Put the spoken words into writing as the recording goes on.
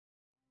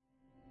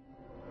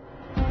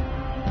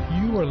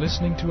are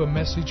listening to a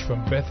message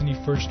from Bethany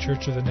First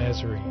Church of the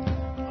Nazarene,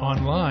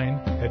 online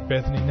at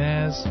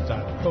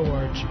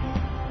bethanynaz.org.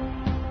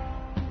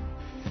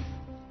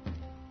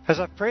 As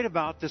I've prayed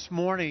about this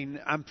morning,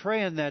 I'm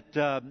praying that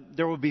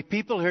there will be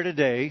people here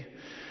today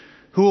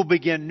who will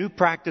begin new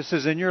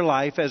practices in your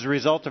life as a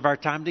result of our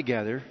time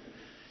together,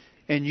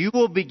 and you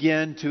will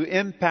begin to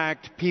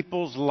impact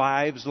people's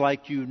lives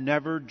like you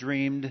never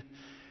dreamed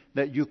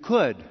that you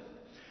could.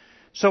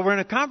 So we're in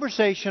a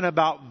conversation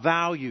about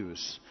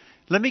values.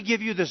 Let me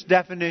give you this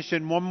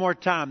definition one more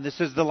time.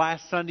 This is the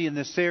last Sunday in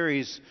this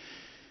series.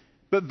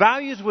 But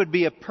values would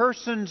be a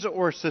person's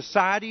or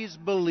society's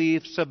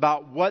beliefs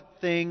about what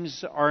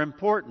things are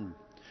important.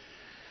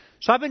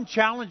 So I've been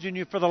challenging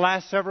you for the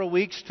last several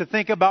weeks to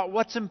think about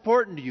what's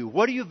important to you.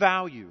 What do you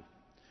value?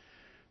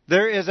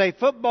 There is a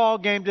football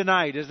game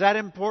tonight. Is that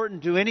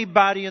important to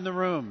anybody in the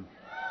room?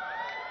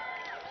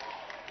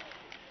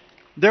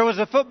 There was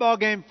a football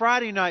game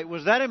Friday night.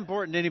 Was that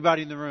important to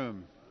anybody in the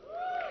room?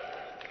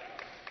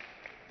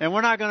 And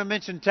we're not going to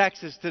mention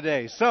Texas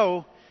today.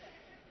 So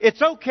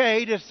it's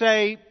okay to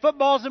say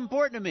football's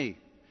important to me.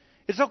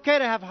 It's okay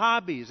to have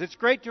hobbies. It's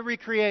great to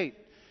recreate,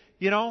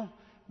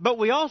 But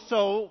we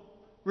also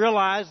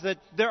realize that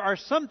there are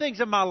some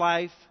things in my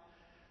life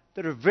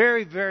that are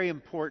very, very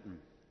important.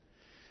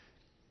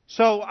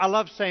 So I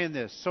love saying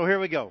this. So here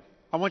we go.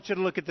 I want you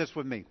to look at this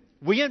with me.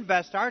 We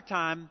invest our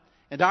time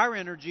and our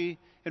energy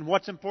in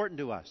what's important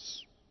to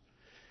us.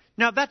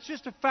 Now, that's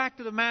just a fact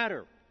of the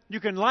matter. You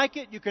can like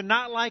it, you can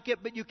not like it,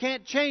 but you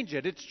can't change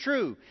it. It's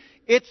true.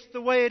 It's the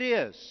way it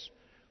is.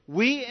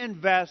 We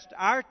invest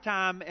our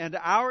time and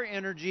our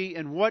energy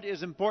in what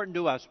is important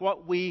to us,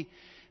 what we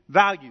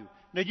value.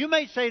 Now, you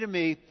may say to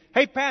me,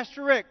 hey,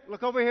 Pastor Rick,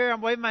 look over here. I'm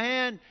waving my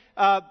hand.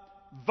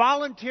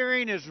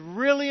 Volunteering is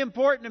really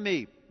important to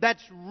me.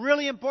 That's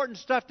really important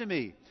stuff to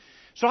me.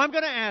 So I'm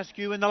going to ask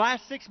you, in the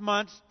last 6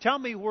 months, tell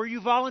me where you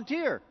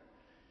volunteer.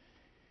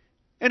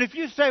 And if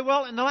you say,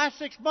 well, in the last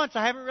 6 months,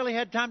 I haven't really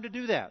had time to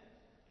do that,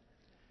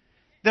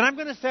 then I'm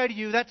going to say to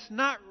you, that's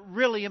not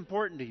really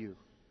important to you.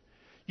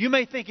 You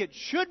may think it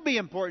should be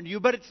important to you,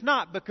 but it's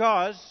not,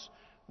 because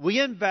we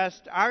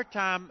invest our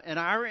time and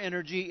our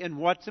energy in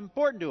what's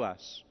important to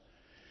us.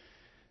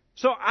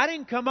 So I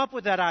didn't come up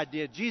with that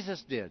idea.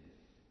 Jesus did.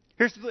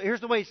 Here's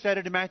the way He said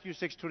it in Matthew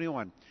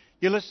 6:21.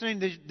 You're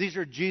listening? These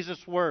are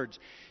Jesus' words.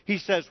 He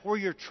says, where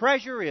your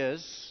treasure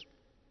is,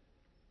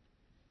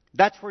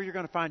 that's where you're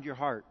going to find your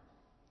heart.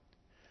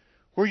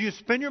 Where you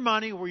spend your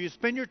money, where you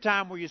spend your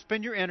time, where you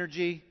spend your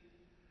energy,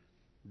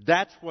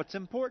 that's what's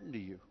important to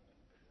you.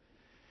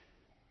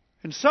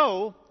 And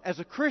so,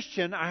 as a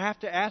Christian, I have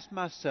to ask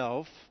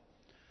myself,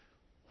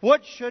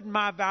 what should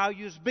my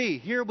values be?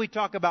 Here we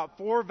talk about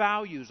 4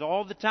 values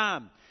all the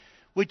time.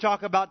 We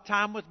talk about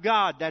time with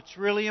God. That's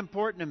really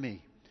important to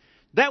me.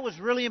 That was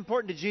really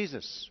important to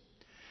Jesus.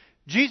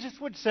 Jesus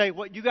would say,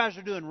 what you guys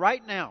are doing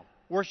right now,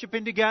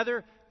 worshiping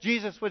together,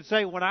 Jesus would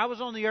say, when I was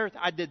on the earth,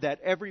 I did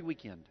that every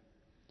weekend.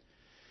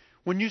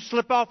 When you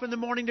slip off in the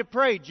morning to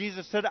pray,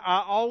 Jesus said,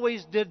 I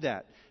always did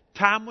that.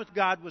 Time with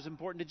God was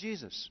important to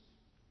Jesus.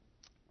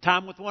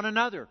 Time with one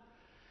another.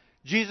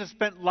 Jesus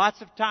spent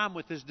lots of time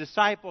with His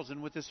disciples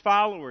and with His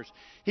followers.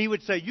 He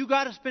would say, you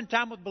got to spend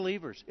time with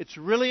believers. It's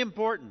really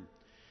important.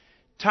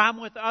 Time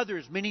with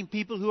others, meaning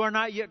people who are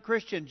not yet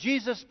Christian.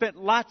 Jesus spent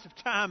lots of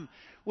time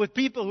with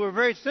people who are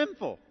very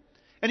sinful.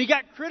 And He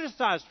got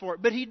criticized for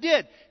it, but He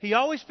did. He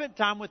always spent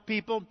time with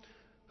people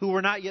who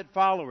were not yet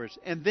followers.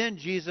 And then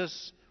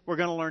Jesus, we're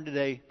going to learn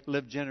today,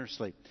 lived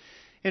generously.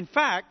 In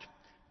fact,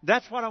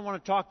 that's what I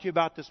want to talk to you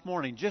about this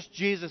morning. Just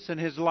Jesus and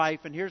His life.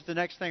 And here's the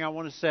next thing I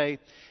want to say.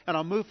 And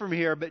I'll move from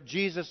here. But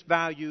Jesus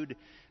valued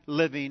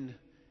living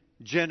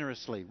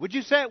generously. Would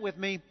you say it with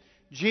me?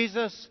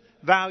 Jesus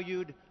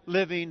valued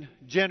living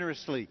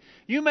generously.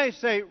 You may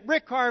say,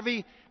 Rick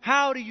Harvey,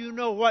 how do you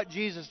know what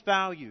Jesus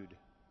valued?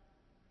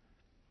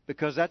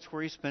 Because that's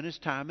where He spent His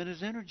time and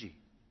His energy.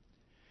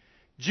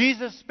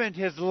 Jesus spent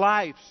His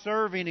life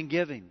serving and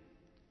giving.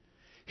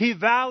 He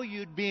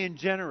valued being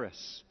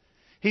generous.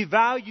 He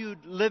valued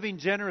living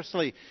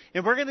generously.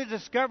 And we're going to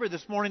discover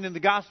this morning in the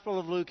Gospel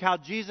of Luke how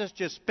Jesus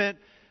just spent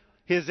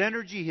His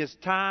energy, His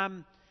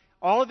time,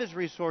 all of His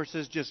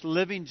resources just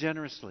living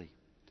generously.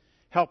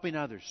 Helping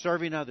others,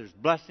 serving others,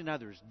 blessing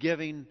others,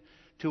 giving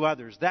to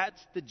others.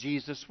 That's the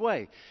Jesus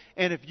way.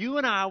 And if you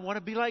and I want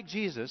to be like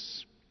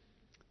Jesus,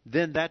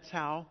 then that's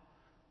how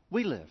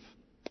we live.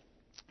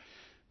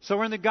 So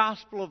we're in the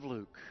Gospel of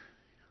Luke.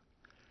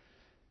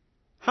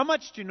 How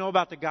much do you know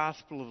about the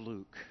Gospel of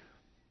Luke?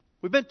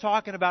 We've been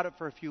talking about it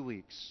for a few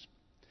weeks.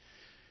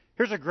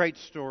 Here's a great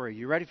story.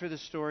 You ready for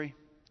this story?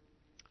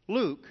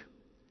 Luke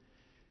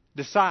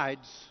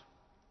decides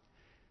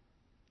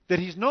that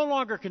he's no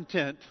longer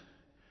content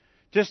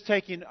just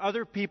taking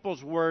other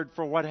people's word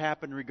for what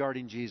happened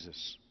regarding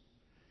Jesus.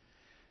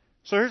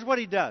 So here's what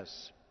he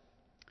does.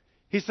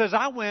 He says,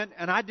 I went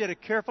and I did a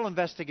careful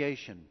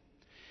investigation.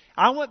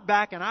 I went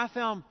back and I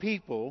found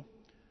people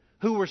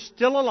who were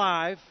still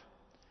alive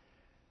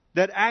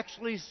that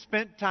actually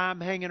spent time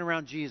hanging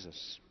around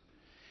Jesus.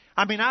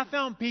 I mean, I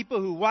found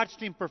people who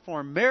watched him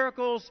perform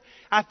miracles.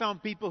 I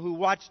found people who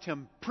watched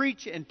him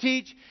preach and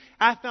teach.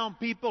 I found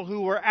people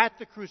who were at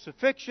the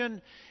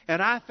crucifixion.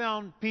 And I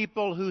found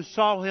people who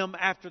saw him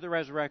after the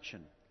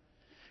resurrection.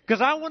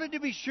 Because I wanted to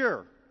be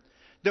sure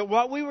that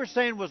what we were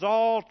saying was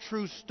all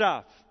true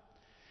stuff.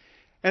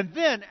 And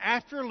then,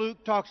 after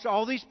Luke talks to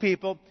all these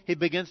people, he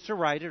begins to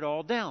write it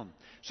all down.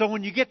 So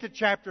when you get to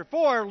chapter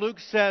 4, Luke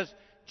says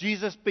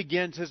Jesus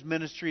begins his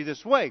ministry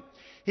this way.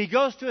 He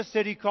goes to a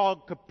city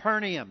called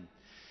Capernaum,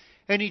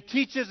 and he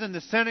teaches in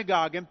the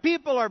synagogue. And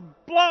people are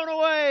blown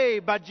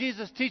away by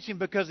Jesus' teaching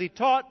because he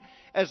taught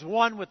as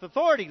one with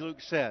authority,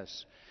 Luke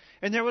says.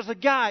 And there was a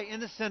guy in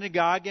the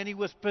synagogue, and he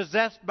was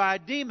possessed by a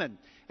demon.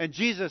 And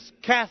Jesus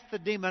cast the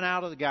demon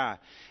out of the guy.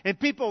 And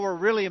people were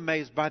really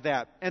amazed by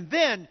that. And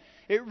then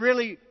it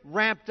really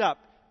ramped up.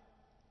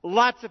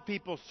 Lots of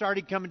people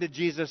started coming to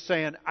Jesus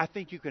saying, I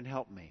think you can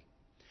help me.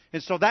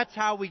 And so that's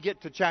how we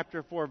get to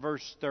chapter 4,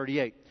 verse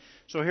 38.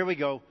 So here we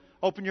go.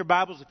 Open your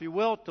Bibles, if you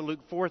will, to Luke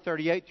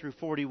 4:38 through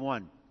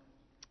 41.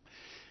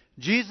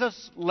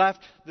 Jesus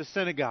left the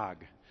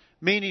synagogue,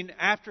 meaning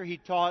after he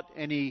taught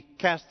and he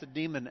cast the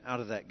demon out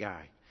of that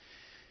guy.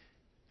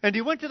 And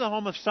he went to the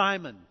home of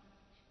Simon.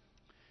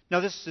 Now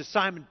this is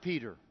Simon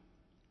Peter.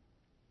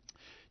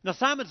 Now,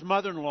 Simon's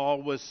mother-in-law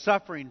was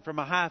suffering from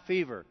a high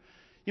fever.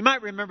 You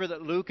might remember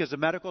that Luke is a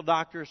medical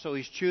doctor, so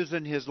he's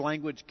choosing his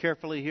language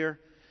carefully here.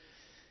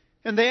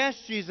 And they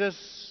asked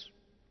Jesus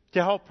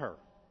to help her.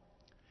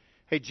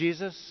 Hey,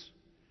 Jesus,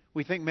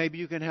 we think maybe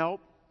you can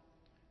help.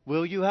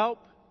 Will you help?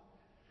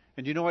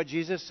 And you know what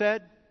Jesus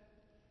said?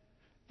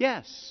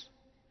 Yes.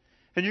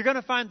 And you're going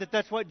to find that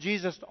that's what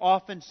Jesus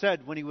often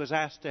said when he was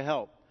asked to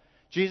help.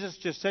 Jesus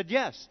just said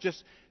yes.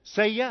 Just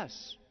say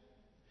yes.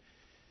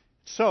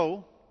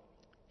 So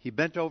he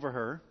bent over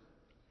her,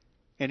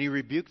 and he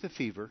rebuked the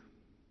fever,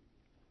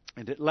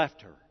 and it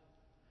left her.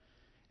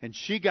 And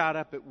she got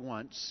up at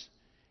once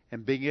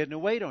and began to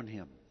wait on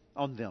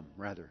them.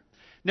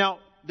 Now,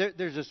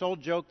 there's this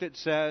old joke that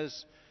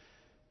says,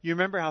 you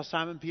remember how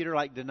Simon Peter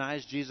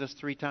denies Jesus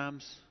 3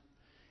 times?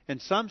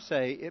 And some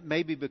say it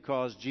may be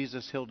because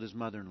Jesus healed his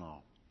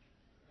mother-in-law.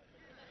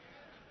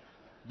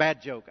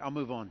 Bad joke. I'll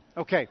move on.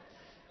 Okay.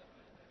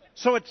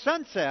 So at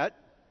sunset,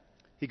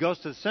 he goes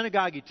to the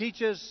synagogue, he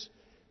teaches.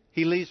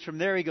 He leaves from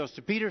there. He goes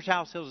to Peter's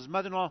house, heals his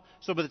mother-in-law.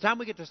 So by the time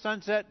we get to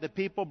sunset, the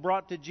people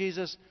brought to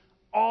Jesus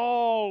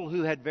all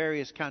who had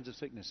various kinds of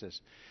sicknesses.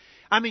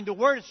 I mean, the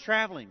word is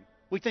traveling.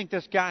 We think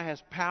this guy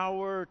has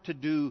power to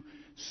do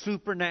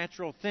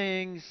supernatural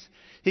things.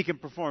 He can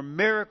perform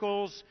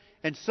miracles.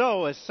 And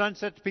so, as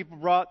sunset, the people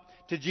brought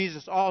to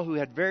Jesus all who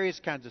had various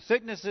kinds of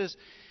sicknesses.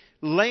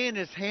 Laying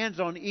his hands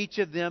on each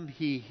of them,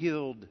 he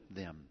healed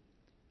them.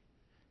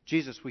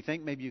 Jesus, we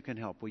think maybe you can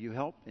help. Will you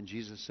help? And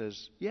Jesus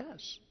says,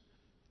 yes.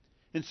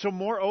 And so,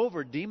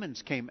 moreover,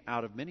 demons came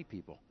out of many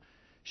people,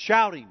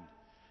 shouting,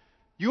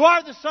 you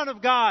are the Son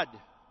of God.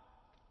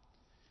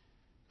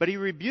 But he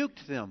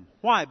rebuked them.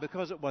 Why?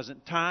 Because it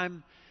wasn't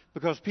time.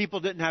 Because people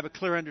didn't have a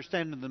clear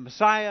understanding of the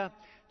Messiah.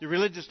 The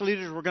religious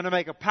leaders were going to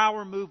make a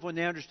power move when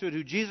they understood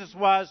who Jesus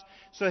was.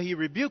 So he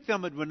rebuked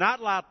them and would not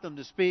allow them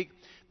to speak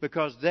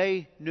because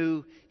they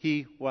knew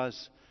he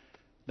was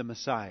the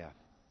Messiah.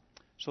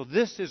 So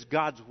this is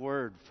God's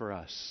word for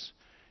us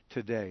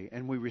today.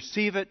 And we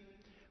receive it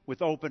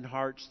with open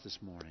hearts this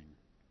morning.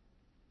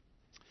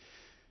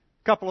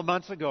 A couple of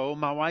months ago,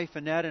 my wife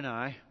Annette and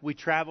I, we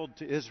traveled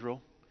to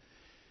Israel.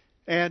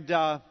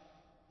 And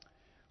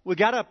we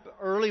got up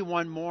early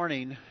one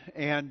morning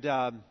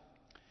and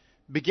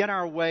began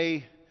our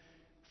way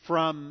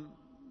from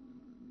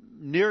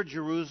near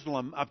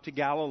Jerusalem up to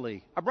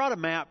Galilee. I brought a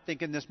map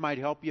thinking this might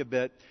help you a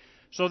bit.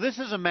 So this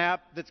is a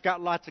map that's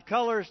got lots of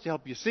colors to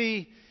help you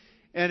see.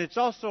 And it's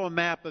also a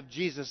map of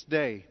Jesus'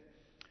 day.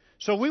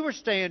 So we were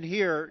staying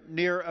here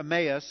near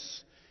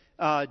Emmaus,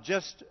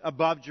 just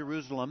above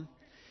Jerusalem.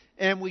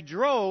 And we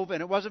drove,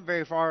 and it wasn't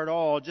very far at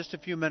all, just a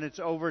few minutes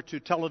over to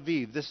Tel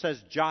Aviv. This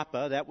says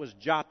Joppa. That was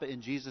Joppa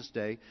in Jesus'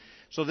 day.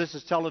 So this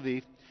is Tel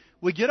Aviv.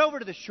 We get over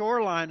to the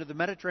shoreline of the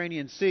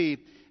Mediterranean Sea,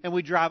 and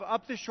we drive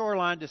up the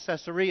shoreline to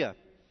Caesarea.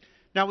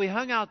 Now, we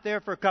hung out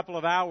there for a couple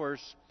of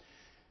hours.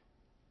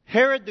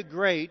 Herod the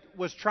Great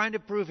was trying to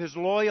prove his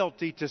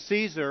loyalty to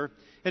Caesar,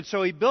 and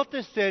so he built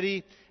this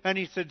city, and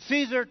he said,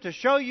 Caesar, to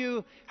show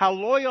you how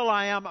loyal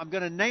I am, I'm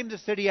going to name the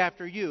city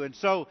after you. And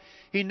so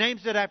he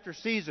names it after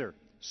Caesar,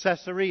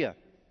 Caesarea.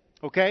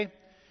 Okay?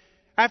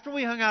 After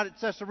we hung out at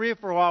Caesarea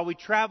for a while, we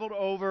traveled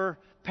over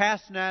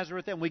past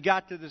Nazareth, and we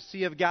got to the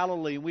Sea of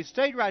Galilee. And we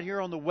stayed right here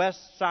on the west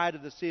side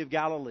of the Sea of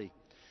Galilee.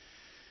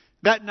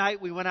 That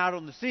night, we went out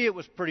on the sea. It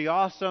was pretty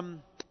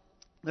awesome.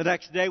 The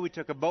next day, we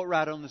took a boat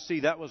ride on the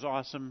sea. That was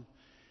awesome.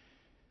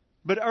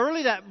 But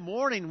early that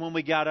morning when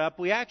we got up,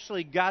 we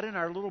actually got in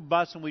our little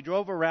bus and we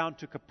drove around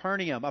to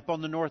Capernaum up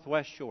on the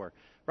northwest shore.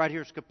 Right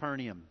here's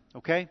Capernaum,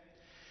 okay?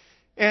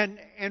 And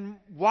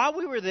while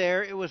we were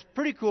there, it was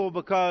pretty cool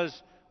because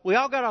we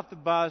all got off the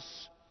bus.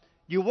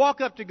 You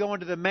walk up to go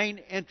into the main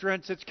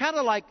entrance. It's kind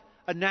of like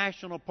a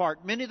national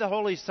park. Many of the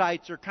holy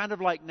sites are kind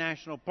of like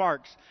national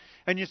parks.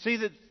 And you see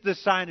the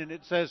sign, and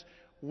it says,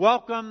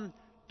 "Welcome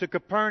to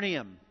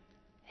Capernaum,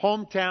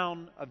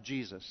 hometown of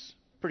Jesus."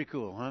 Pretty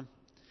cool, huh?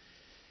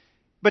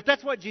 But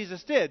that's what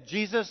Jesus did.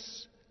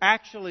 Jesus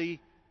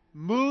actually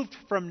moved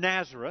from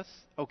Nazareth,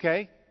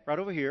 okay, right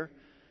over here,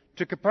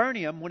 to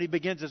Capernaum when he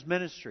begins his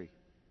ministry.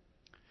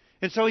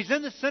 And so he's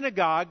in the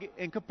synagogue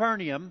in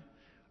Capernaum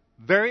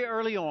very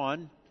early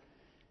on.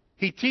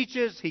 He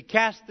teaches, he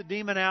casts the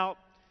demon out.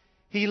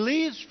 He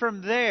leaves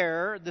from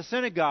there, the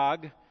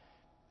synagogue,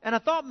 and I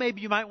thought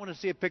maybe you might want to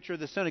see a picture of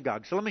the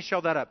synagogue. So let me show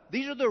that up.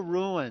 These are the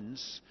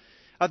ruins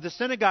of the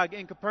synagogue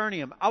in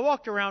Capernaum. I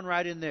walked around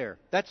right in there.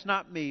 That's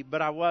not me,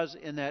 but I was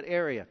in that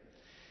area.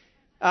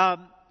 The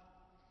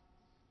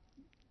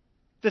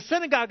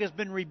synagogue has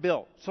been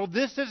rebuilt. So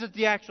this isn't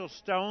the actual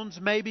stones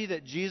maybe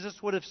that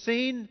Jesus would have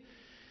seen,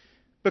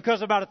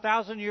 because about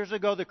 1,000 years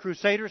ago the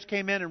Crusaders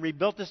came in and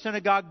rebuilt the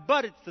synagogue,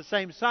 but it's the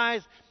same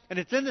size and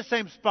it's in the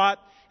same spot.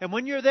 And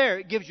when you're there,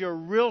 it gives you a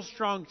real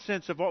strong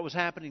sense of what was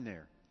happening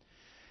there.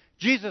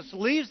 Jesus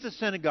leaves the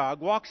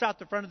synagogue, walks out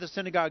the front of the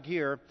synagogue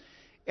here,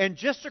 and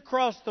just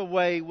across the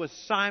way was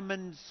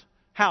Simon's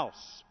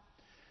house.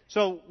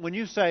 So when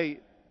you say,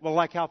 well,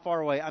 like how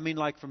far away? I mean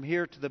like from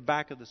here to the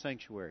back of the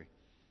sanctuary.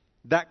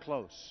 That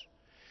close.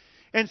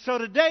 And so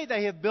today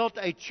they have built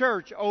a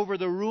church over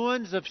the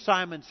ruins of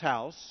Simon's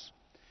house.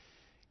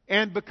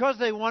 And because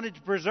they wanted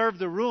to preserve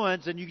the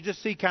ruins, and you can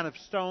just see kind of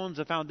stones,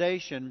 a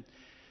foundation,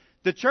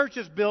 the church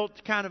is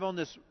built kind of on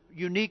this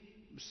unique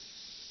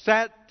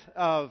set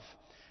of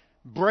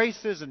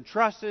braces and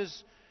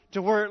trusses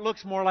to where it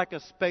looks more like a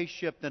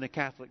spaceship than a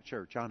Catholic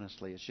church,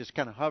 honestly. It's just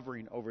kind of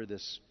hovering over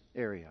this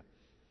area.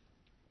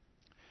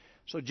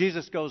 So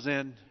Jesus goes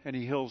in and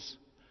he heals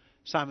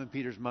Simon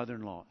Peter's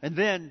mother-in-law. And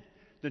then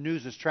the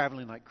news is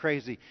traveling like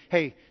crazy.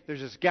 Hey, there's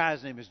this guy,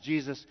 his name is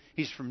Jesus.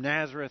 He's from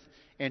Nazareth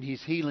and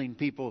he's healing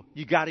people.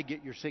 You got to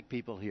get your sick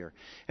people here.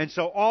 And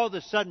so all of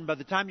a sudden, by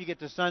the time you get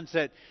to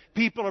sunset,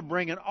 people are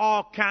bringing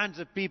all kinds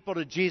of people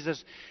to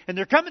Jesus. And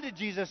they're coming to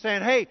Jesus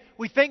saying, hey,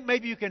 we think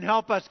maybe you can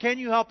help us. Can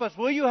you help us?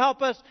 Will you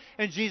help us?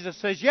 And Jesus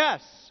says,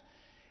 yes.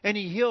 And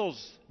he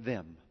heals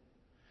them.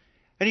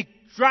 And he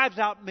drives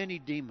out many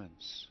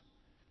demons.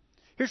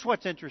 Here's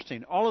what's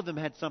interesting. All of them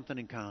had something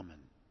in common.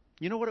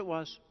 You know what it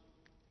was?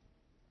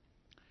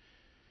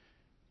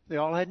 They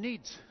all had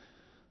needs.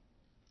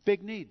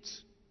 Big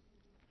needs.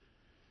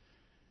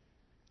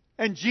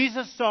 And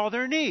Jesus saw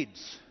their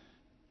needs.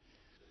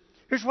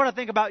 Here's what I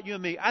think about you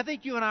and me. I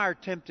think you and I are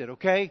tempted,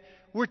 okay?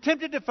 We're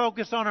tempted to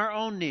focus on our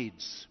own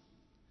needs.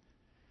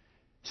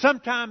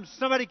 Sometimes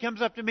somebody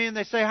comes up to me and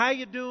they say, how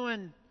you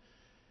doing?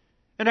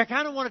 And I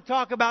kind of want to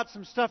talk about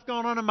some stuff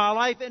going on in my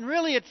life. And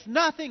really it's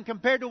nothing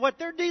compared to what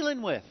they're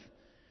dealing with.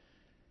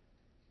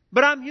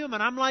 But I'm human.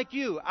 I'm like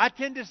you. I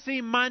tend to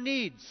see my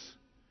needs.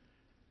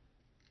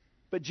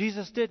 But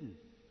Jesus didn't.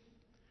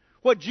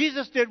 What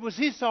Jesus did was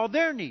He saw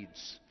their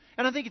needs.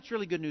 And I think it's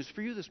really good news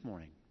for you this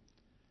morning.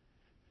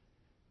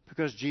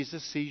 Because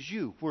Jesus sees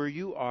you where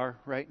you are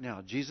right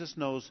now. Jesus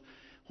knows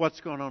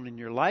what's going on in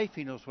your life.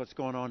 He knows what's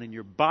going on in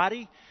your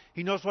body.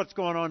 He knows what's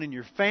going on in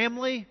your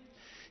family.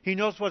 He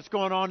knows what's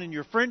going on in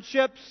your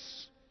friendships.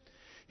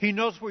 He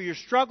knows where your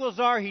struggles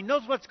are. He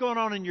knows what's going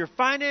on in your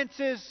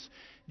finances.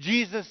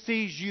 Jesus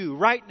sees you.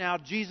 Right now,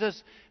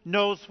 Jesus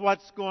knows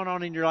what's going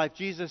on in your life.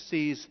 Jesus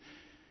sees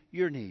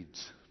your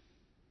needs.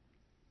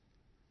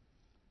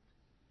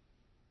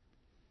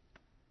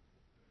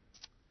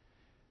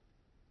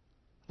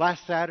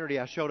 Last Saturday,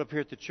 I showed up here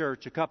at the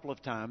church a couple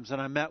of times,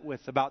 and I met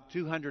with about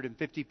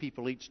 250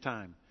 people each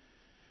time.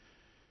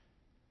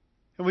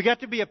 And we got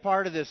to be a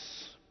part of this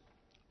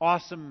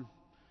awesome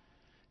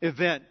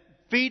event,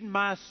 Feed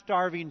My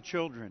Starving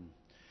Children.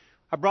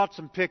 I brought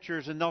some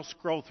pictures, and they'll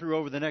scroll through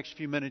over the next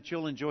few minutes.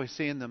 You'll enjoy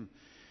seeing them.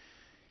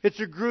 It's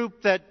a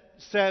group that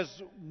says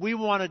we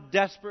want to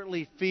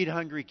desperately feed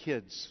hungry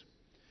kids.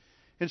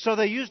 And so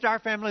they used our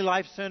Family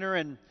Life Center,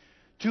 and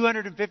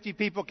 250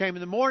 people came in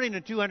the morning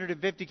and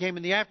 250 came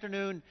in the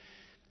afternoon.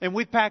 And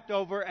we packed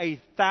over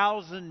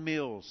 1,000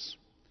 meals.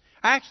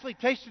 I actually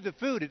tasted the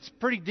food. It's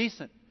pretty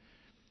decent.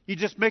 You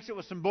just mix it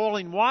with some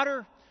boiling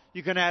water.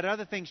 You can add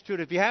other things to it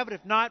if you have it.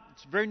 If not,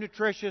 it's very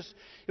nutritious.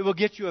 It will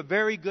get you a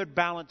very good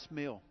balanced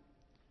meal.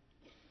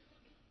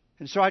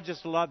 And so I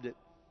just loved it.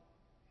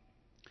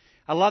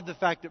 I love the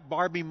fact that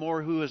Barbie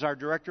Moore, who is our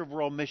Director of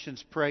World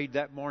Missions, prayed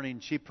that morning.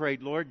 She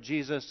prayed, Lord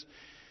Jesus,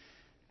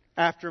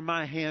 after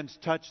my hands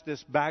touch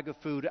this bag of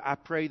food, I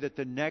pray that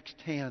the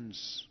next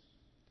hands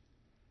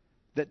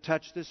that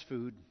touch this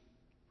food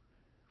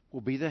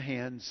will be the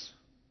hands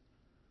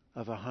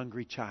of a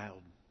hungry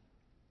child.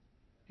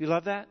 You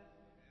love that?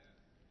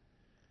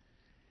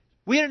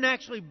 We didn't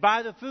actually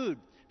buy the food.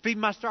 Feed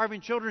My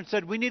Starving Children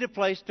said, we need a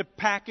place to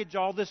package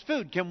all this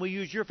food. Can we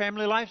use your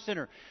Family Life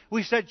Center?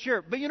 We said,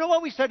 sure. But you know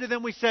what we said to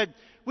them? We said,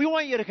 we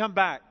want you to come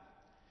back.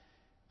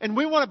 And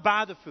we want to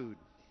buy the food.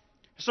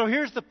 So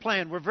here's the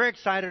plan. We're very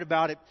excited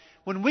about it.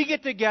 When we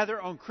get together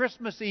on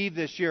Christmas Eve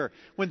this year,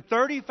 when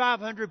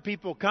 3,500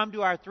 people come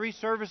to our 3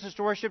 services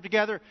to worship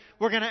together,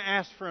 we're going to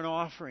ask for an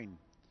offering.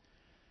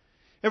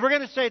 And we're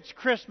going to say it's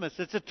Christmas.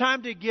 It's a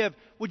time to give.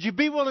 Would you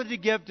be willing to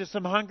give to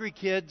some hungry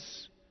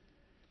kids?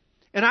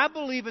 And I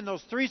believe in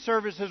those 3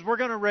 services, we're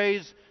going to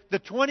raise the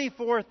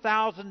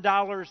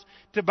 $24,000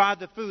 to buy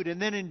the food.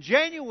 And then in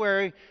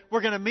January,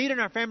 we're going to meet in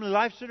our Family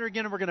Life Center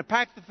again, and we're going to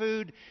pack the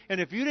food.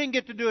 And if you didn't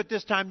get to do it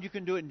this time, you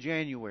can do it in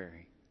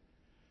January.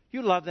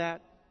 You love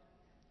that?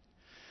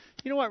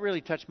 You know what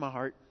really touched my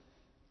heart?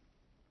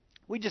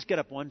 We just get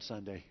up one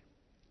Sunday,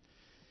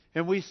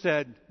 and we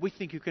said, we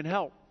think you can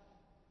help.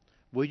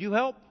 Will you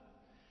help?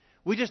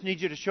 We just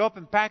need you to show up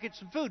and package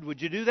some food.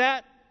 Would you do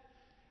that?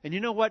 And you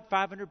know what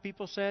 500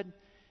 people said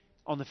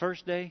on the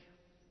first day?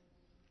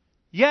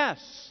 Yes.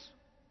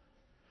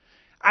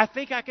 I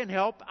think I can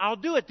help. I'll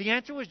do it. The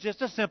answer was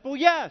just a simple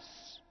yes.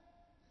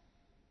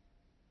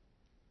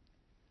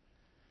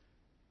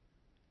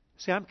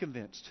 See, I'm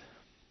convinced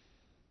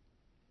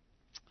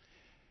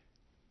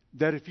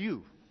that if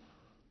you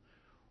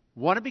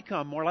want to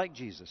become more like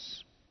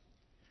Jesus,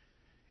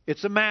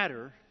 it's a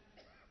matter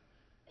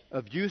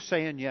of you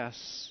saying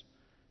yes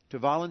to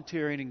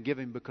volunteering and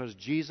giving, because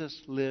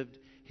Jesus lived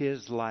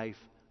His life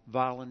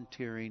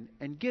volunteering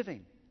and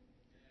giving.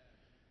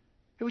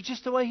 It was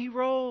just the way He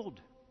rolled.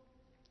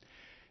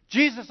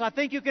 Jesus, I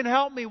think you can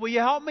help me. Will you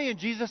help me? And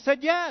Jesus said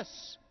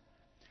yes.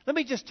 Let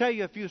me just tell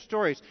you a few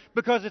stories,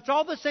 because it's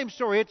all the same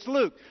story. It's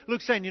Luke.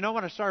 Luke's saying, you know,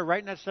 when I started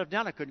writing that stuff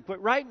down, I couldn't quit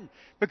writing,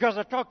 because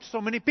I talked to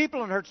so many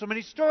people and heard so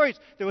many stories.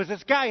 There was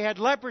this guy who had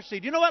leprosy.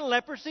 Do you know what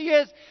leprosy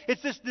is?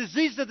 It's this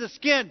disease of the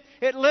skin.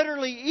 It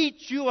literally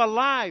eats you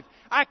alive.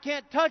 I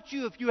can't touch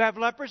you if you have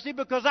leprosy,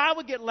 because I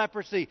would get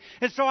leprosy.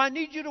 And so I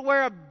need you to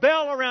wear a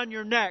bell around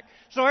your neck.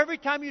 So every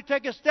time you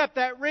take a step,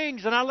 that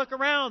rings, and I look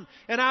around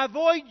and I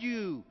avoid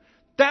you.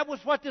 That was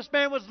what this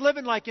man was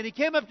living like. And he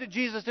came up to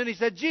Jesus and he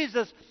said,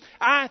 Jesus,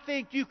 I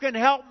think you can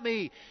help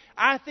me.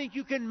 I think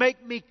you can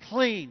make me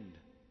clean.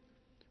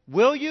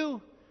 Will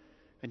you?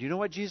 And you know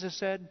what Jesus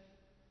said?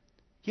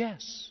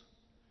 Yes.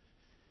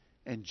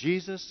 And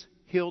Jesus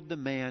healed the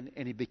man,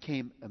 and he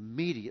became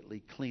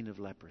immediately clean of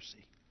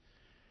leprosy.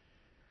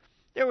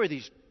 There were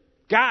these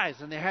guys,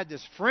 and they had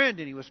this friend,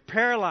 and he was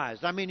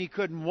paralyzed. I mean, he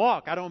couldn't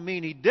walk. I don't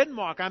mean he didn't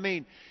walk. I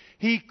mean,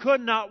 he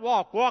could not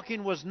walk.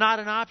 Walking was not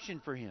an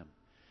option for him.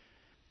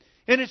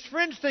 And his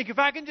friends think, if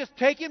I can just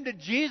take him to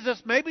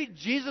Jesus, maybe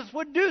Jesus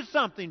would do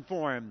something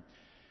for him.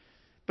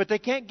 But they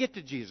can't get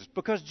to Jesus,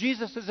 because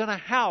Jesus is in a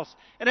house,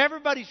 and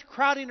everybody's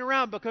crowding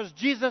around, because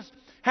Jesus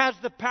has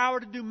the power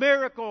to do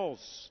miracles.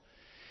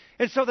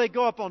 And so they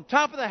go up on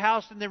top of the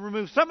house, and they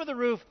remove some of the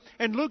roof,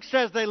 and Luke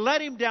says they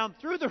let him down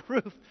through the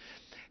roof,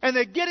 and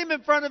they get him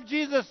in front of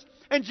Jesus,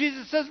 and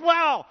Jesus says,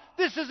 wow,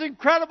 this is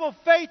incredible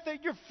faith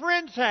that your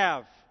friends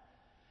have.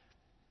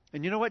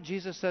 And you know what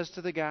Jesus says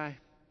to the guy?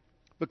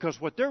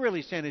 Because what they're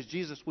really saying is,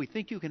 Jesus, we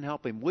think you can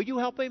help him. Will you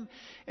help him?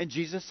 And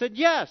Jesus said,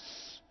 yes.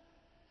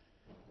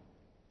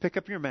 Pick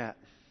up your mat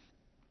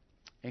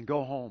and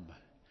go home.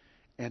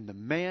 And the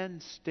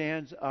man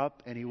stands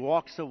up and he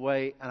walks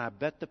away, and I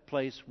bet the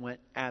place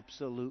went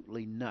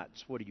absolutely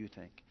nuts. What do you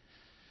think?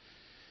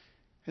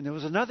 And there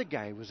was another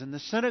guy who was in the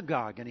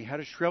synagogue, and he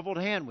had a shriveled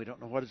hand. We don't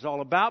know what it's all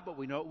about, but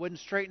we know it wouldn't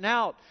straighten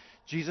out.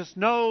 Jesus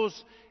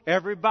knows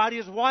everybody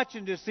is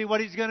watching to see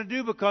what he's going to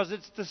do, because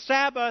it's the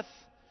Sabbath.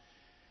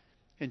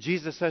 And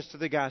Jesus says to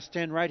the guy,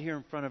 stand right here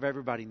in front of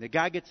everybody. And the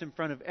guy gets in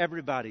front of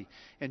everybody.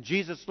 And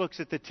Jesus looks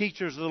at the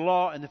teachers of the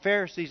law and the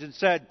Pharisees and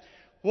said,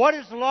 what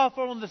is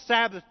lawful on the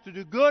Sabbath, to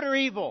do good or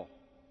evil?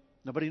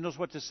 Nobody knows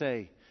what to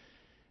say.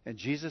 And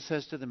Jesus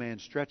says to the man,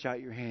 stretch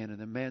out your hand. And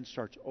the man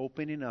starts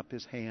opening up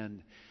his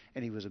hand,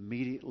 and he was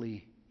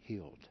immediately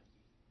healed.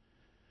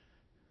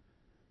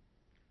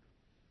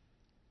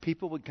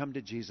 People would come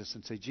to Jesus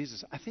and say,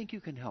 Jesus, I think you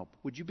can help.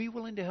 Would you be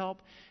willing to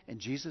help? And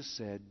Jesus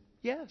said,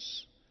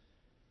 yes.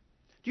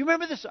 Do you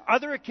remember this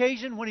other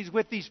occasion when he's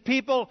with these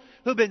people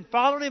who've been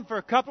following him for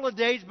a couple of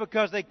days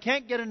because they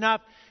can't get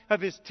enough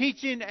of his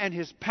teaching and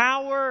his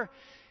power?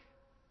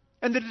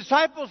 And the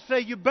disciples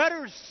say, you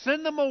better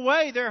send them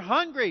away. They're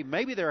hungry.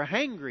 Maybe they're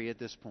hangry at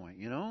this point,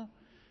 you know.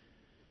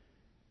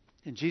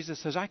 And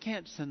Jesus says, I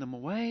can't send them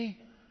away.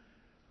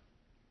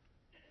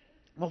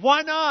 Well,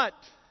 why not?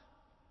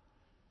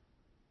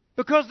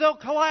 Because they'll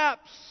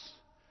collapse.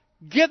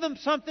 Give them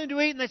something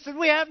to eat. And they said,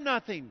 we have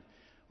nothing.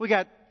 We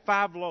got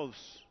 5 loaves.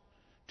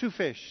 2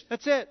 fish.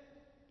 That's it.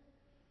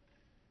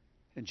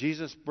 And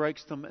Jesus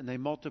breaks them, and they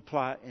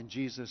multiply, and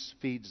Jesus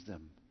feeds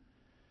them.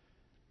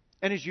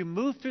 And as you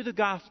move through the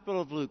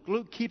Gospel of Luke,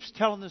 Luke keeps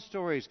telling the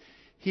stories.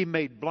 He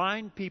made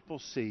blind people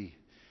see.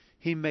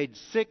 He made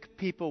sick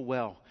people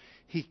well.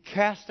 He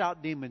cast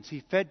out demons.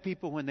 He fed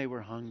people when they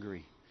were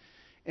hungry.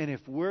 And if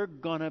we're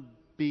going to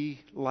be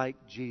like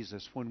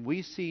Jesus, when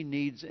we see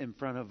needs in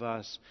front of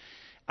us,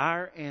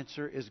 our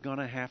answer is going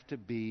to have to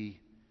be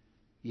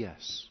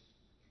yes.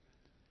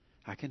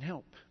 I can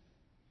help.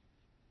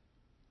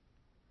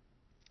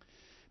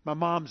 My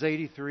mom's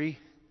 83.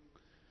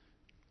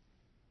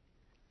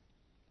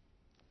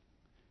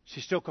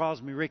 She still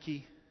calls me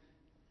Ricky.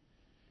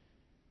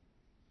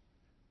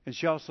 And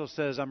she also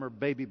says I'm her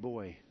baby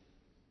boy.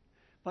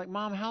 I'm like,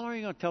 Mom, how long are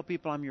you going to tell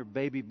people I'm your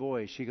baby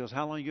boy? She goes,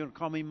 how long are you going to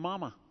call me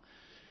Mama?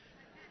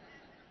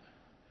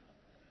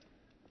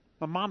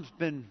 My mom's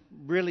been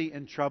really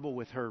in trouble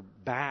with her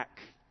back.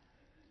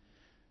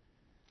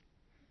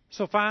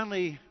 So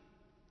finally,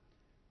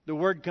 the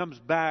word comes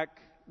back,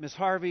 Miss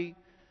Harvey,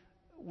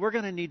 we're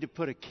going to need to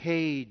put a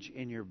cage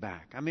in your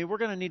back. I mean, we're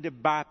going to need to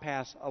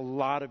bypass a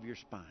lot of your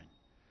spine.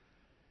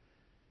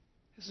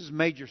 This is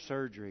major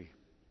surgery.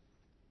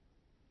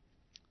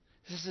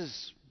 This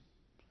is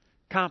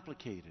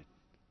complicated.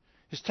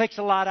 This takes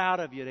a lot out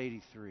of you at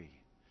 83.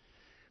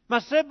 My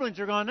siblings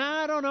are going,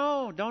 I don't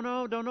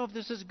know if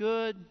this is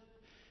good.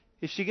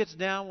 If she gets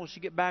down, will she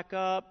get back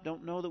up?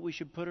 Don't know that we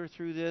should put her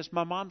through this.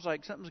 My mom's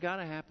like, something's got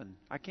to happen.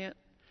 I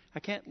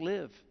can't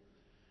live.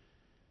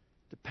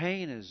 The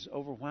pain is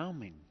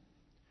overwhelming.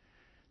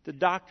 The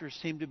doctors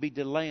seem to be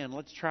delaying.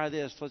 Let's try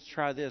this. Let's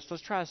try this.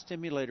 Let's try a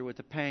stimulator with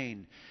the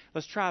pain.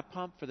 Let's try a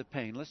pump for the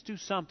pain. Let's do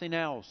something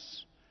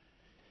else.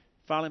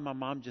 Finally, my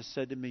mom just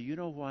said to me, you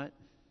know what?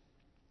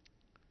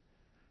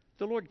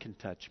 The Lord can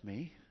touch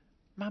me.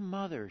 My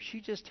mother,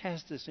 she just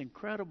has this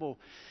incredible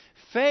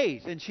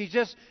faith. And she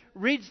just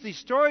reads these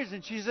stories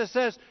and she just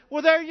says,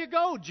 well, there you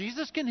go.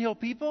 Jesus can heal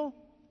people.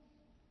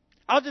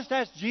 I'll just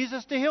ask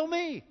Jesus to heal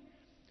me.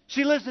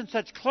 She lives in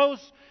such close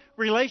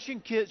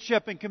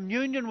relationship and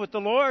communion with the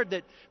Lord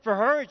that for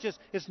her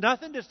it's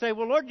nothing to say,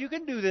 well, Lord, you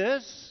can do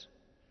this.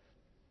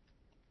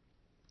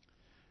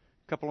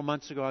 A couple of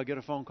months ago, I get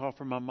a phone call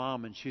from my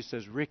mom and she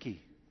says,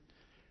 Ricky,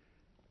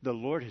 the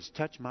Lord has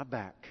touched my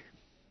back.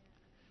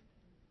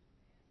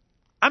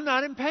 I'm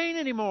not in pain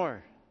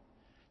anymore.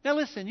 Now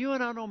listen, you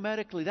and I know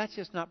medically that's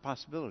just not a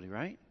possibility,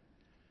 right?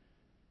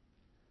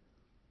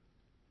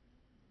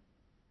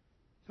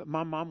 But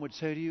my mom would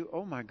say to you,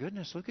 oh my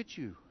goodness, look at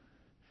you.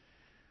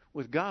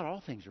 With God,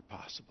 all things are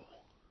possible.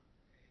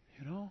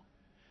 You know?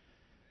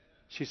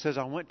 She says,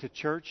 I went to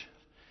church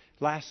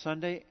last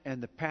Sunday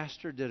and the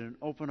pastor did an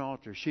open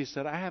altar. She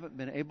said, I haven't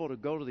been able to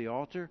go to the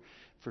altar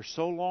for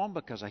so long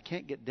because I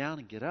can't get down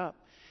and get up.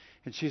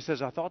 And she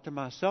says, I thought to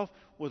myself,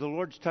 well, the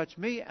Lord's touched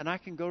me and I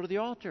can go to the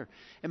altar.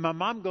 And my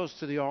mom goes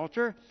to the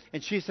altar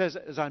and she says,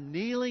 as I'm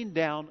kneeling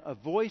down, a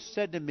voice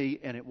said to me,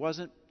 and it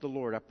wasn't the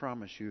Lord, I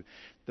promise you.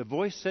 The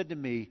voice said to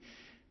me,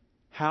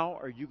 how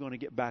are you going to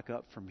get back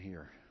up from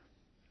here?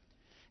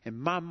 And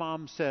my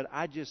mom said,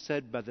 I just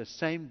said by the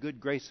same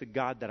good grace of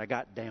God that I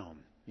got down,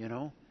 you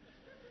know.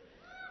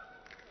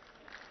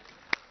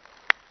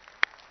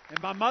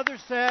 And my mother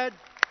said,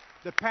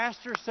 the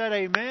pastor said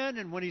amen,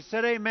 and when he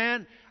said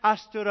amen, I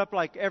stood up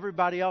like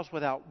everybody else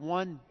without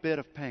one bit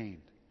of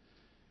pain.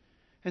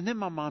 And then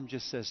my mom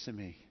just says to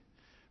me,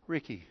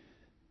 Ricky,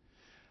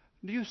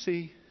 do you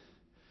see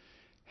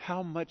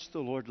how much the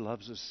Lord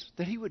loves us?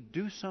 That He would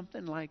do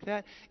something like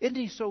that? Isn't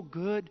He so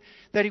good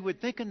that He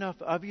would think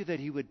enough of you that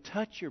He would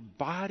touch your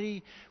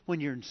body when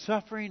you're in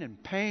suffering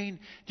and pain?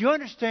 Do you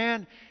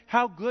understand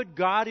how good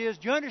God is?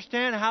 Do you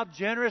understand how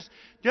generous?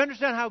 Do you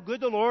understand how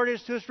good the Lord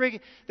is to us, Ricky?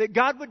 That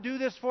God would do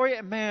this for you?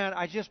 And man,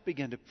 I just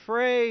began to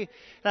pray. And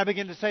I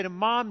began to say to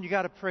Mom, you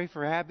got to pray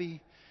for Abby.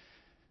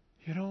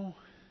 You know,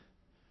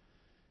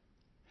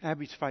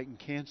 Abby's fighting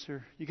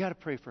cancer. You got to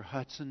pray for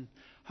Hudson.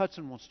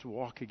 Hudson wants to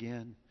walk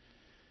again.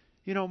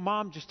 You know,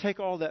 Mom, just take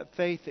all that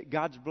faith that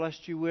God's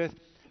blessed you with.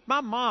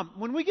 My mom,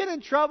 when we get in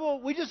trouble,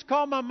 we just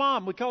call my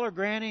mom. We call her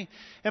Granny.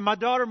 And my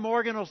daughter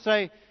Morgan will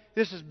say,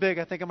 this is big.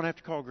 I think I'm going to have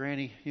to call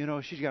Granny. You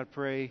know, she's got to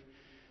pray.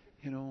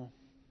 You know.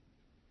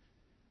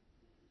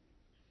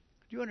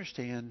 Do you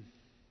understand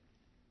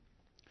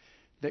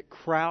that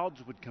crowds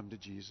would come to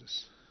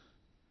Jesus?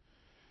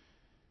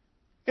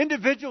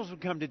 Individuals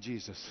would come to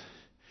Jesus.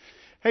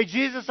 Hey,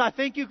 Jesus, I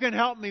think you can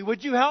help me.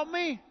 Would you help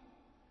me?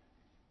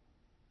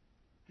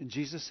 And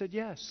Jesus said,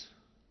 yes.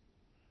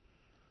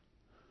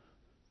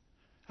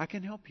 I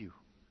can help you.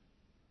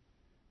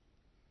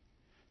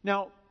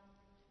 Now,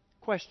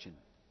 question.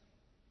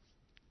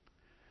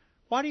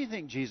 Why do you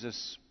think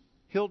Jesus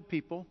healed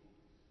people,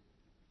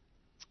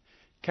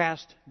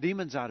 cast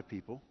demons out of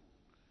people,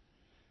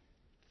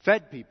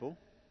 fed people,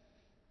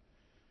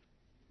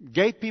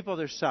 gave people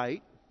their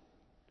sight?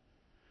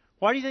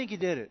 Why do you think He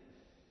did it?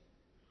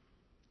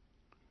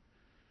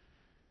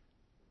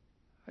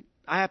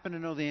 I happen to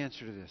know the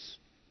answer to this.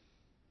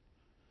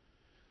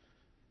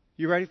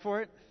 You ready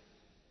for it?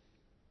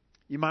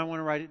 You might want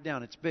to write it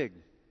down. It's big. Do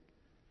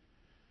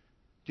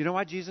you know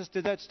why Jesus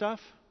did that stuff?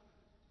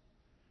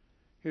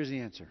 Here's the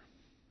answer.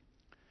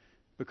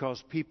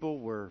 Because people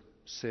were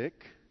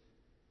sick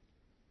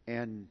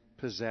and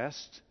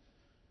possessed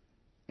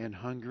and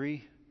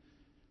hungry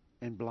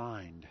and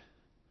blind.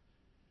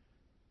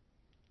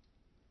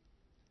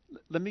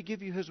 Let me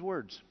give you His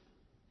words.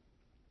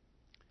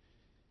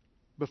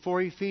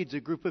 Before He feeds a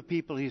group of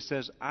people, He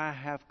says, I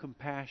have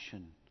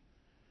compassion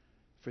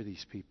for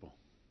these people.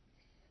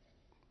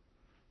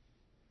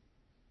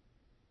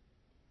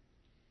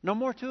 No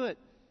more to it.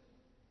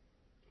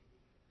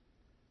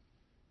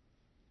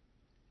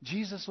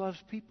 Jesus loves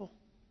people.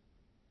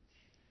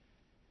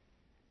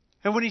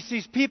 And when He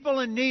sees people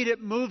in need,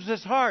 it moves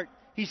His heart.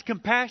 He's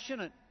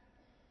compassionate.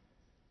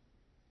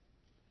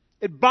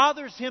 It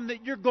bothers Him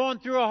that you're going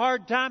through a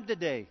hard time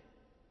today.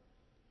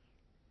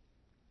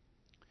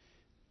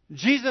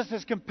 Jesus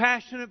is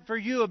compassionate for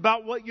you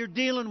about what you're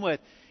dealing with.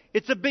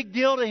 It's a big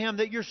deal to Him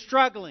that you're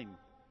struggling.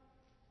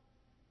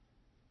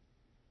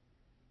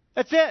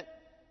 That's it.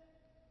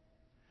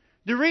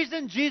 The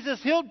reason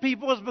Jesus healed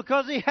people is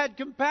because He had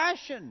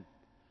compassion.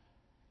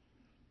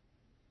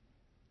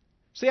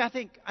 See, I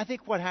think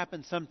what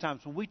happens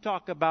sometimes when we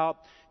talk about,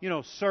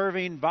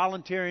 serving,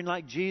 volunteering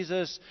like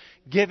Jesus,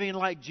 giving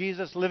like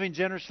Jesus, living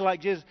generously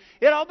like Jesus,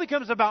 it all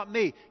becomes about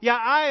me. Yeah,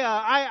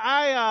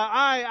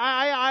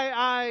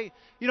 I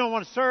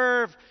want to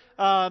serve.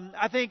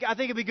 I think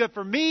it'd be good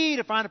for me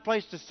to find a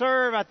place to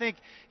serve. I think,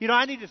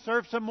 I need to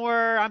serve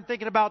somewhere. I'm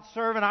thinking about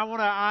serving. I want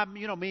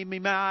to,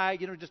 my,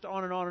 just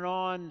on and on and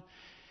on.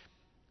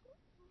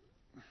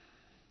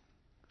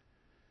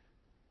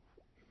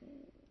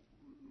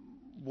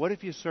 What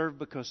if you served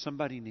because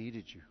somebody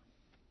needed you?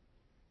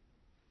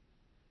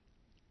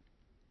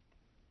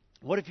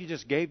 What if you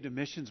just gave to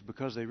missions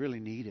because they really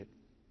need it?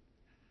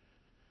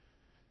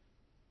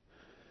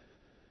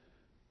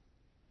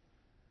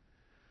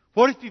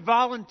 What if you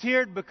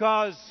volunteered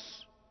because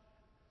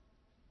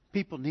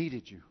people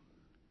needed you?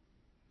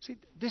 See,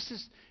 this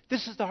is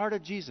the heart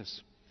of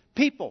Jesus.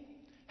 People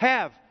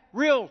have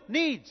real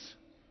needs.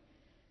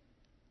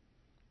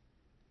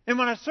 And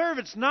when I serve,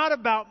 it's not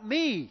about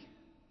me.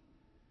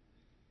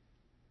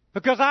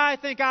 Because I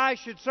think I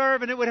should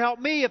serve and it would help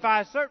me if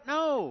I serve.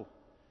 No.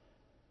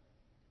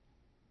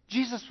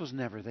 Jesus was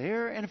never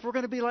there. And if we're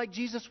going to be like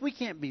Jesus, we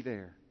can't be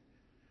there.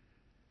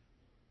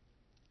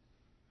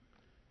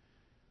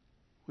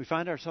 We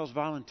find ourselves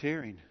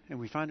volunteering and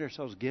we find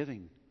ourselves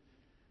giving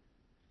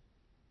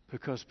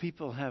because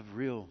people have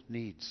real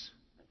needs.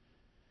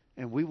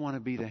 And we want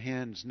to be the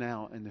hands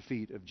now and the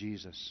feet of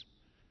Jesus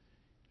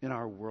in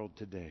our world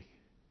today.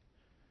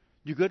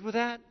 You good with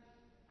that?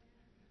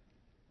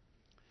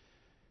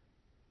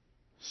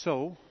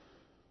 So,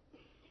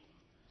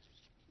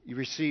 you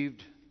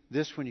received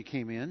this when you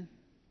came in.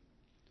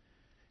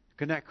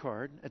 Connect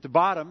card. At the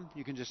bottom,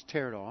 you can just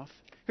tear it off.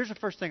 Here's the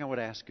first thing I would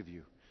ask of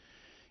you.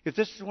 If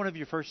this is one of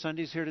your first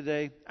Sundays here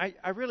today,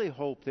 I really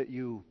hope that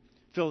you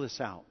fill this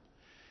out.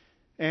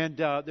 And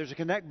there's a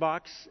Connect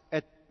box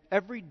at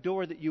every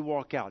door that you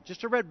walk out.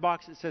 Just a red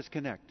box that says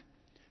Connect.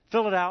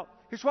 Fill it out.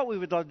 Here's what we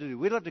would love to do.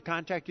 We'd love to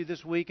contact you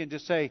this week and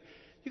just say,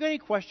 you got any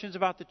questions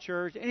about the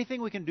church? Anything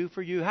we can do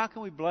for you? How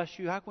can we bless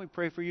you? How can we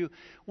pray for you?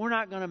 We're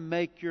not going to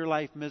make your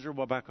life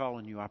miserable by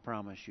calling you, I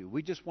promise you.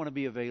 We just want to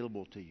be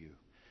available to you.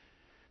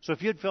 So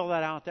if you'd fill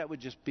that out, that would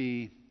just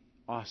be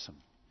awesome.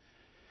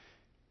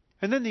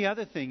 And then the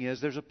other thing is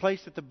there's a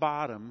place at the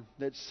bottom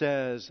that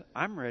says,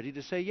 I'm ready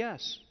to say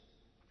yes.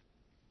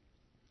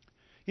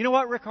 You know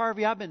what, Rick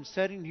Harvey? I've been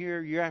sitting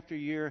here year after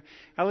year.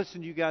 I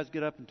listen to you guys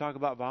get up and talk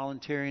about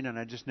volunteering, and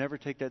I just never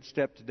take that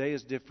step. Today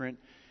is different.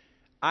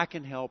 I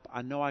can help.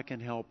 I know I can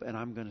help, and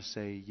I'm going to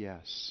say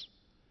yes.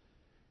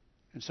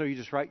 And so you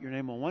just write your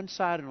name on one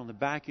side, and on the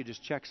back you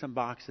just check some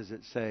boxes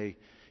that say,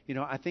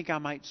 I think I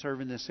might serve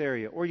in this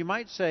area. Or you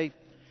might say,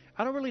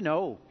 I don't really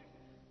know.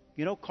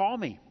 Call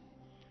me.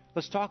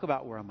 Let's talk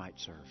about where I might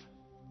serve.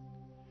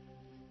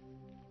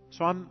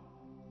 So I'm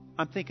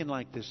thinking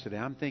like this today.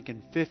 I'm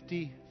thinking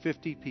 50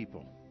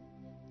 people.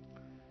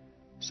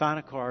 Sign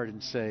a card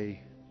and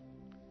say,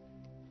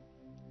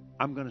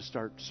 I'm going to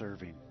start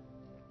serving.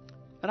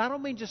 And I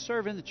don't mean just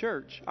serve in the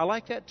church. I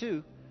like that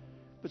too.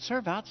 But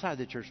serve outside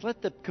the church.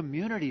 Let the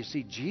community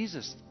see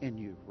Jesus in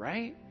you,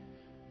 right?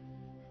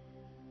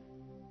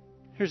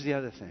 Here's the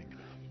other thing.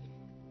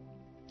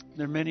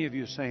 There are many of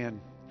you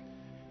saying,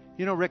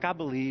 Rick, I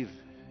believe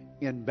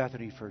in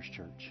Bethany First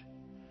Church.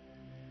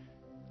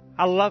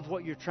 I love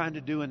what you're trying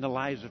to do in the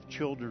lives of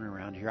children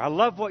around here. I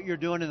love what you're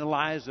doing in the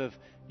lives of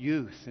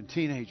youth and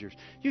teenagers.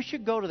 You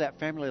should go to that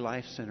Family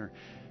Life Center.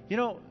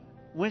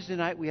 Wednesday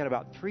night we had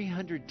about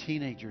 300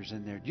 teenagers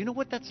in there. Do you know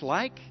what that's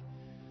like?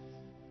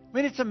 I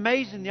mean, it's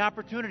amazing the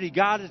opportunity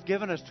God has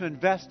given us to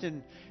invest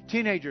in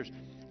teenagers.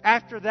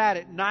 After that,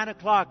 at 9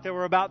 o'clock, there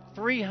were about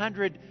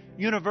 300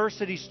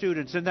 university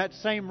students in that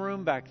same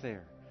room back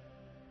there.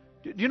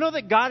 Do you know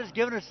that God has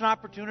given us an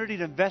opportunity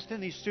to invest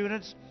in these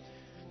students?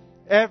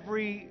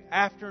 Every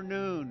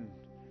afternoon,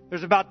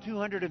 there's about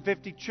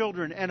 250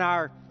 children in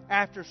our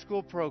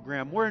after-school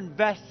program. We're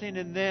investing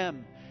in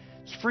them.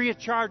 It's free of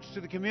charge to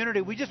the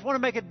community. We just want to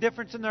make a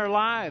difference in their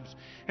lives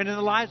and in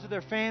the lives of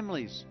their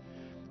families.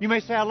 You may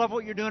say, I love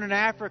what you're doing in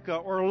Africa,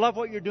 or I love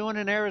what you're doing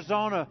in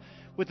Arizona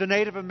with the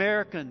Native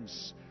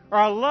Americans, or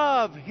I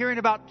love hearing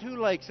about Two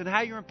Lakes and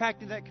how you're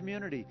impacting that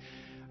community.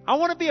 I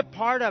want to be a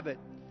part of it.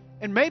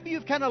 And maybe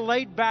you've kind of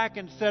laid back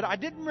and said, I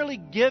didn't really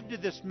give to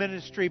this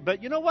ministry,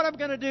 but you know what I'm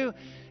going to do?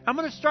 I'm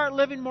going to start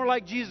living more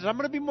like Jesus. I'm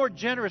going to be more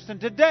generous.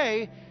 And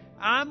today,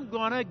 I'm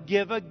going to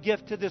give a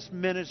gift to this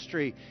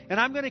ministry. And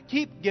I'm going to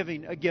keep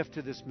giving a gift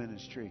to this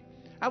ministry.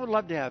 I would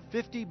love to have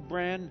 50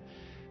 brand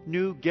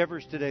new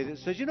givers today that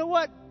says, you know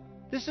what?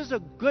 This is a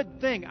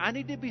good thing. I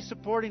need to be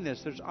supporting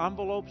this. There's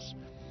envelopes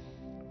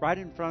right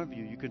in front of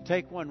you. You can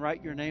take one,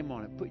 write your name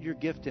on it, put your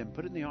gift in,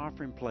 put it in the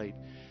offering plate.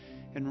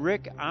 And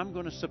Rick, I'm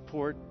going to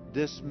support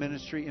this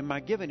ministry in my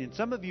giving. And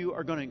some of you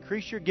are going to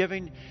increase your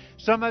giving.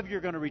 Some of you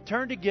are going to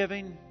return to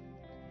giving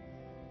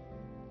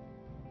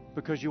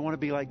because you want to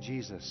be like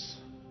Jesus.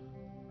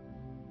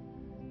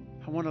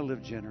 I want to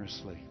live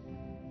generously.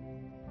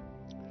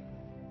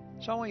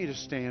 So I want you to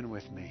stand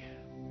with me.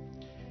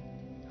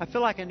 I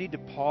feel like I need to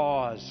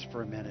pause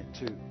for a minute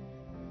too.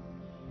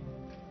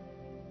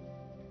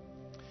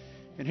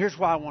 And here's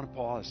why I want to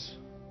pause.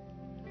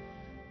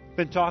 I've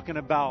been talking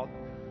about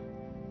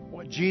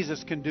what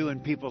Jesus can do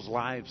in people's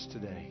lives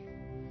today.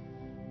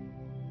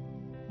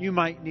 You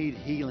might need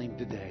healing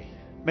today.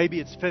 Maybe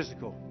it's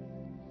physical.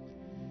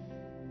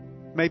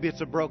 Maybe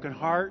it's a broken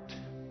heart.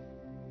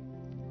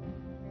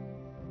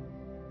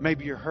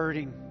 Maybe you're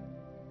hurting.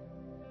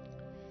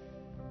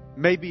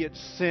 Maybe it's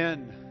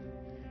sin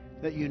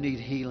that you need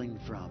healing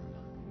from.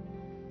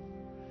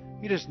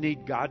 You just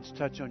need God's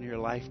touch on your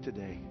life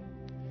today.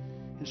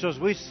 And so as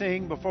we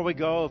sing, before we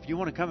go, if you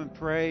want to come and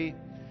pray,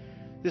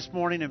 this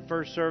morning in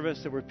first service,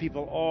 there were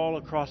people all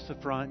across the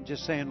front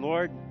just saying,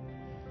 Lord,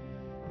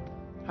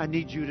 I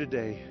need you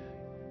today.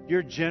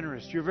 You're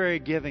generous. You're very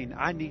giving.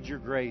 I need your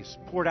grace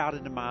poured out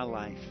into my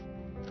life.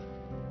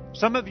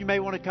 Some of you may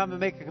want to come and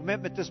make a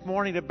commitment this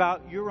morning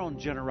about your own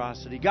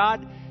generosity.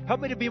 God,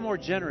 help me to be more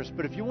generous.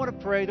 But if you want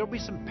to pray, there'll be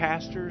some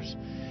pastors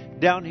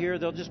down here.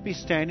 They'll just be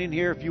standing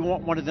here. If you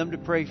want one of them to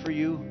pray for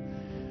you,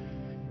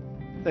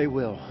 they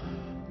will.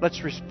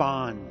 Let's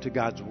respond to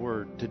God's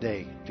word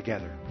today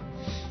together.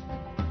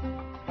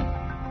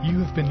 You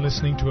have been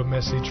listening to a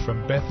message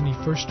from Bethany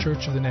First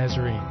Church of the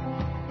Nazarene.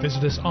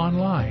 Visit us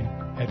online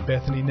at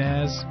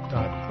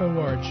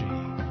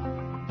bethanynaz.org.